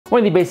One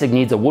of the basic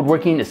needs of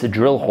woodworking is to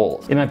drill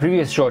holes. In my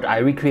previous short, I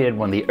recreated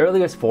one of the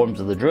earliest forms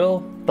of the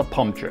drill, the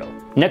pump drill.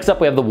 Next up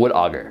we have the wood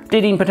auger.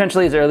 Dating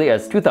potentially as early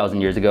as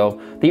 2,000 years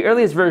ago, the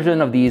earliest version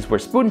of these were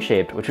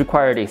spoon-shaped, which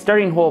required a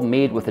starting hole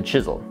made with a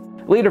chisel.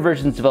 Later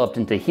versions developed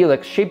into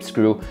helix-shaped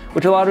screw,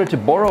 which allowed it to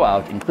burrow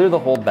out and clear the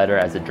hole better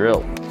as it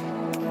drilled.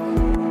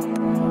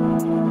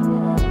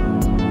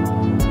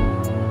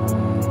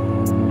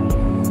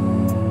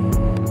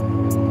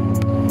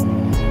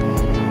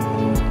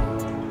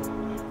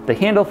 The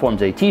handle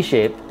forms a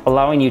T-shape,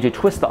 allowing you to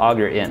twist the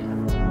auger in.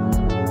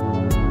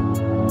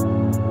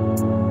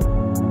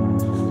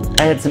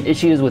 I had some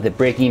issues with it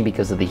breaking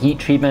because of the heat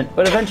treatment,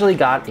 but eventually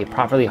got a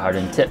properly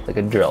hardened tip like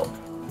a drill.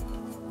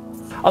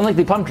 Unlike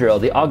the pump drill,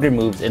 the auger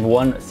moves in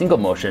one single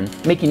motion,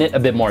 making it a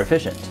bit more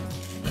efficient.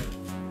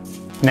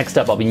 Next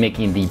up, I'll be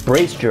making the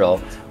brace drill,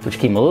 which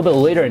came a little bit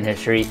later in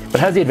history, but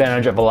has the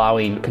advantage of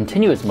allowing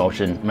continuous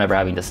motion whenever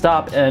having to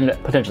stop and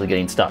potentially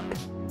getting stuck.